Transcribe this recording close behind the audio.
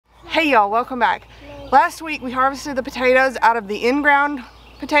Hey y'all, welcome back. Last week we harvested the potatoes out of the in-ground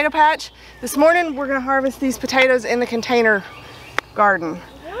potato patch. This morning we're gonna harvest these potatoes in the container garden.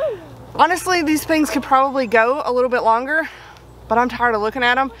 Honestly, these things could probably go a little bit longer, but I'm tired of looking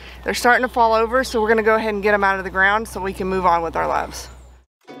at them. They're starting to fall over, so we're gonna go ahead and get them out of the ground so we can move on with our lives.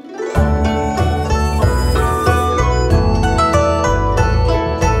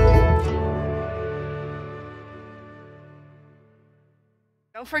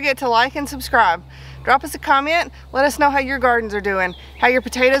 Don't forget to like and subscribe. Drop us a comment, let us know how your gardens are doing, how your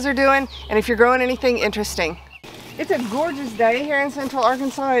potatoes are doing, and if you're growing anything interesting. It's a gorgeous day here in Central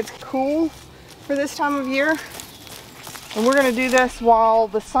Arkansas. It's cool for this time of year. And we're gonna do this while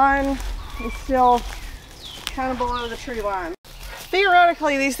the sun is still kind of below the tree line.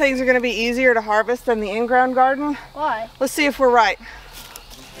 Theoretically, these things are gonna be easier to harvest than the in-ground garden. Why? Let's see if we're right.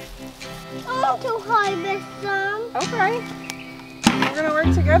 I want to harvest some. Okay. We're gonna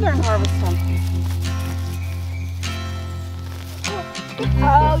work together and harvest them.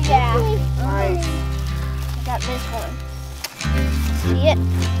 Oh yeah. Nice. I got this one. See it?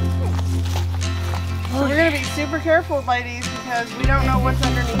 So we're gonna be super careful, ladies, because we don't know what's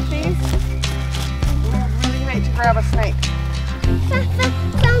underneath these. We really hate to grab a snake.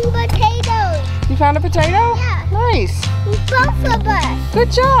 Some potatoes. You found a potato? Yeah. Nice. Both of us.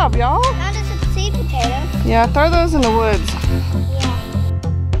 Good job, y'all. Found us a seed potato. Yeah, throw those in the woods. Yeah.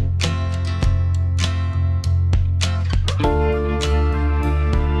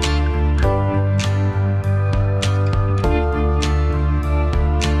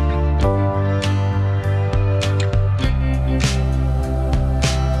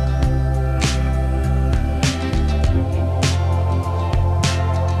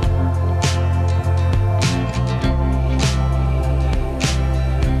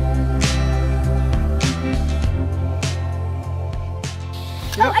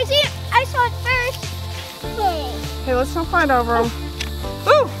 Yep. Oh, I see it. I saw it first. Hey, let's not fight over them.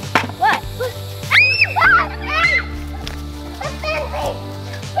 Ooh! What? Kill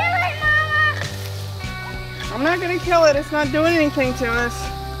it, Mama! I'm not gonna kill it. It's not doing anything to us.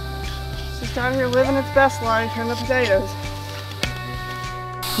 It's just out here living its best life in the potatoes.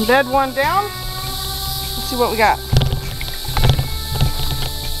 Bed one down. Let's see what we got.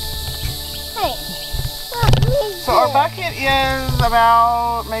 Hey. So our bucket is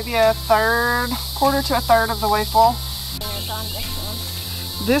about maybe quarter to a third of the way full.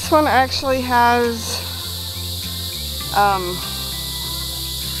 This one actually has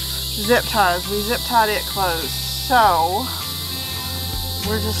zip ties. We zip tied it closed. So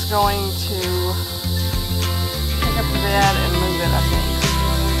we're just going to pick up the bed and move it, I think.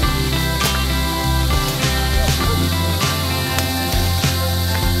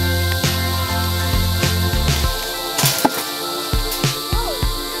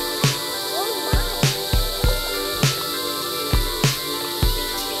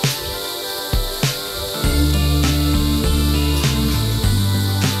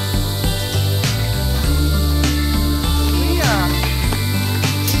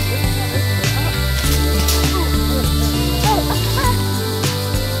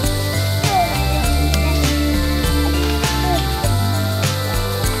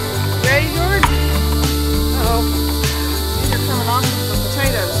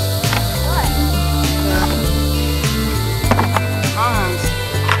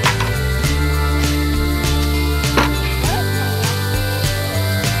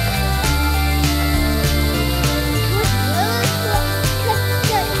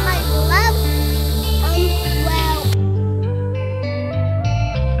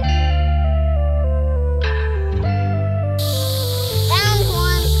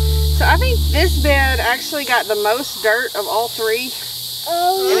 I think this bed actually got the most dirt of all three.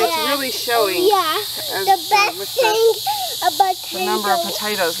 Oh, and yeah. it's really showing. Yeah. The best thing about the number of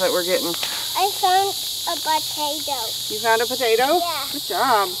potatoes that we're getting. I found a potato. You found a potato? Yeah. Good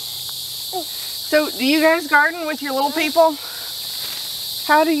job. So, do you guys garden with your little people?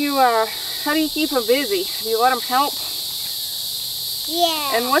 How do you keep them busy? Do you let them help?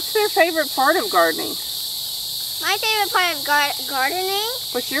 Yeah. And what's their favorite part of gardening? My favorite part of gardening?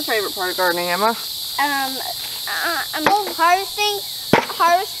 What's your favorite part of gardening, Emma?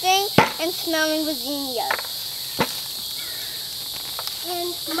 Harvesting and smelling the zinnias.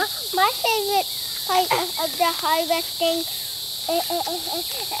 And my favorite part of the harvesting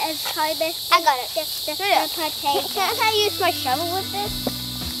is harvesting. I got it. The potato. Can I use my shovel with this?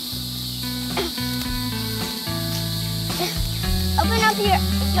 Open up your,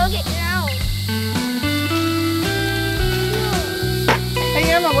 go get your own. Hey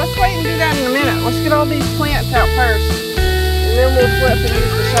Emma, let's wait and do that in a minute. Let's get all these plants out first, and then we'll flip and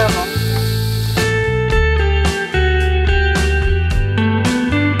use the shovel.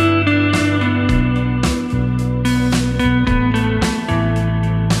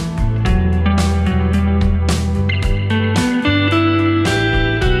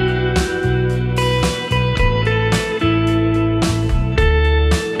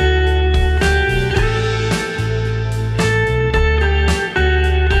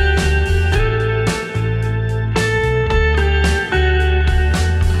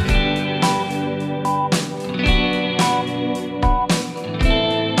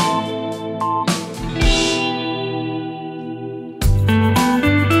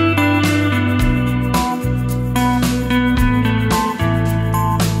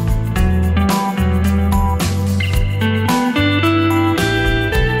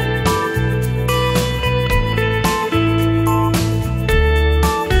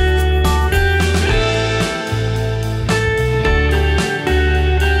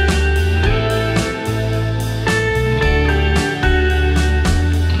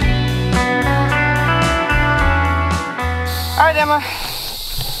 Emma,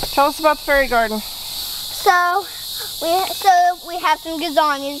 tell us about the fairy garden. So we have some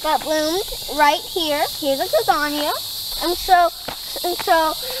gazanias that bloomed right here. Here's a gazania, and so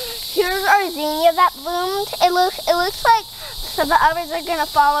here's our zinnia that bloomed. It looks like the others are gonna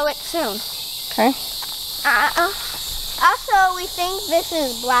follow it soon. Okay. Also, we think this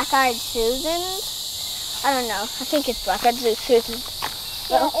is Black-Eyed Susan. I don't know. I think it's Black-Eyed Susan.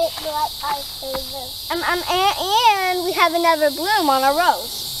 Yeah, it's Black-Eyed Susan. And we have another bloom on a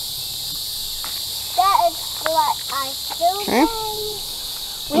rose. That is Black-Eyed Susan.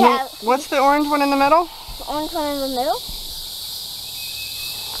 Okay. What's the orange one in the middle? The orange one in the middle.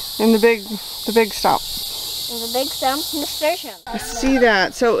 In the big stump. In the big stump, nasturtium. I see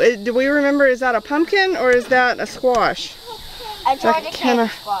that. So do we remember, is that a pumpkin or is that a squash? A Georgia candy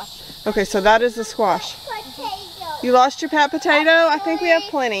squash. Okay, so that is the squash. You lost your pet potato? I think we have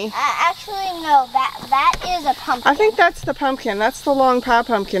plenty. Actually, no. That is a pumpkin. I think that's the pumpkin. That's the long pie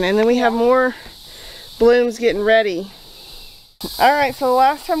pumpkin. And then we have more blooms getting ready. All right, so the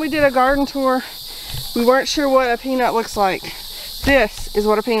last time we did a garden tour, we weren't sure what a peanut looks like. This is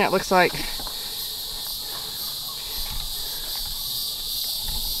what a peanut looks like.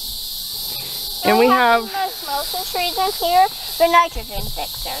 And we have mimosa trees in here. They're nitrogen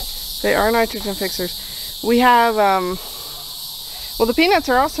fixers. They are nitrogen fixers. We have, well, the peanuts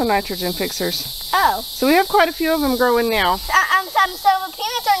are also nitrogen fixers. Oh. So we have quite a few of them growing now. So the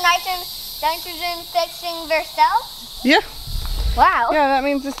peanuts are nitrogen fixing themselves? Yeah. Wow. Yeah, that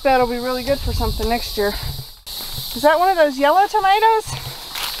means this bed will be really good for something next year. Is that one of those yellow tomatoes?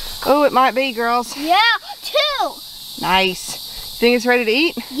 Oh, it might be, girls. Yeah, 2. Nice. Think it's ready to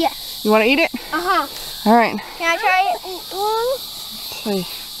eat? Yes. You want to eat it? Uh-huh. All right. Can I try it? Let's see.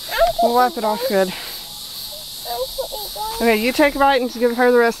 We'll wipe it off good. Okay, you take a bite and give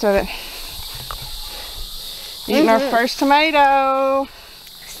her the rest of it. Eating our first tomato.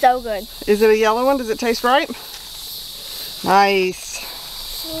 So good. Is it a yellow one? Does it taste ripe? Nice.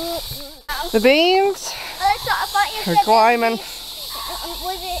 The beans are climbing.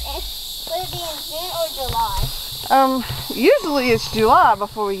 Would it be in June or July? Usually it's July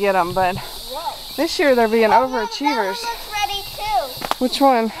before we get them, but this year they're being overachievers. That one looks ready too. Which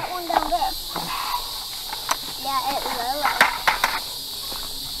one? That one down there. Yeah, it's yellow.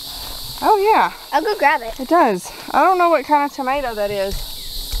 Oh yeah. I'll go grab it. It does. I don't know what kind of tomato that is.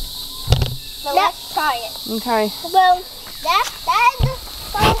 So let's try it. Okay. Well, that is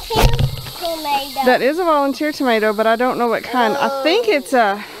a volunteer tomato. That is a volunteer tomato, but I don't know what kind. I think it's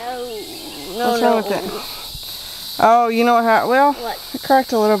a... What's wrong with it? Oh, you know what? Well, it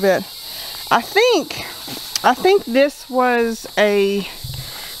cracked a little bit. I think this was a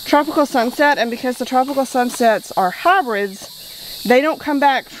tropical sunset, and because the tropical sunsets are hybrids, they don't come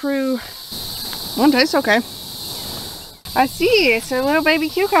back true. One tastes okay. I see. It's a little baby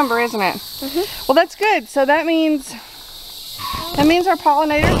cucumber, isn't it? Mm-hmm. Well, that's good. So that means our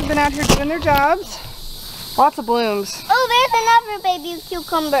pollinators have been out here doing their jobs. Lots of blooms. Oh, there's another baby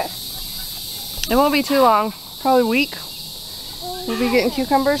cucumber. It won't be too long. Probably a week. We'll be getting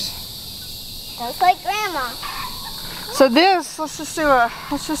cucumbers. Just like Grandma. So this, let's just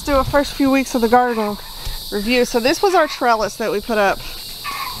do a first few weeks of the garden review. So this was our trellis that we put up,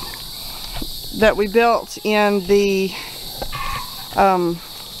 that we built in the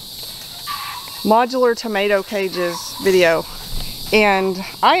modular tomato cages video, and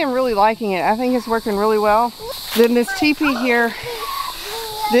I am really liking it. I think it's working really well. Then this teepee here,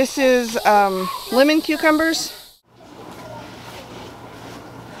 this is lemon cucumbers.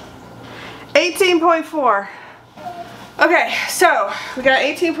 18.4. Okay, so we got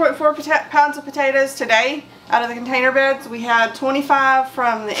 18.4 pounds of potatoes today out of the container beds. We had 25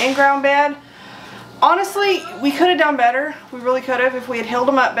 from the in-ground bed. Honestly, we could have done better. We really could have if we had healed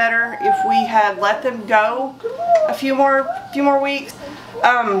them up better, if we had let them go a few more weeks.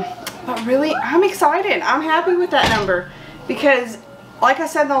 But really, I'm excited. I'm happy with that number because, like I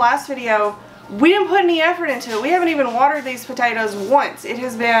said in the last video, we didn't put any effort into it. We haven't even watered these potatoes once. It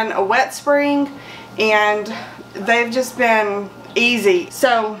has been a wet spring and they've just been easy.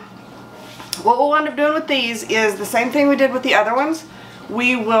 So what we'll end up doing with these is the same thing we did with the other ones.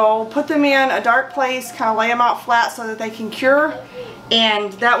 We will put them in a dark place, kind of lay them out flat so that they can cure,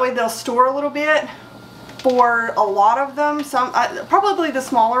 and that way they'll store a little bit. For a lot of them, probably the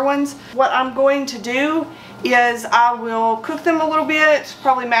smaller ones, what I'm going to do is I will cook them a little bit,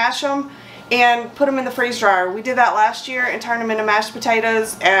 probably mash them, and put them in the freeze dryer. We did that last year and turned them into mashed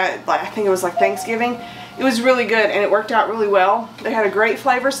potatoes at, I think it was like Thanksgiving. It was really good and it worked out really well. They had a great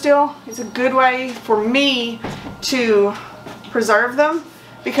flavor still. It's a good way for me to preserve them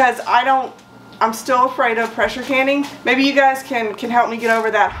because I don't I'm still afraid of pressure canning. Maybe you guys can help me get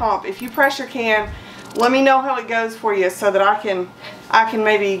over that hump. If you pressure can, let me know how it goes for you so that I can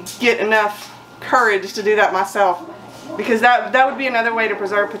maybe get enough courage to do that myself. Because that would be another way to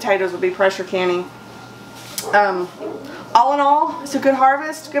preserve potatoes, would be pressure canning. All in all, it's a good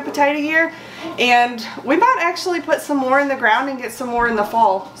harvest, good potato year, and we might actually put some more in the ground and get some more in the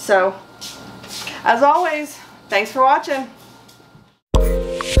fall. So, as always, thanks for watching.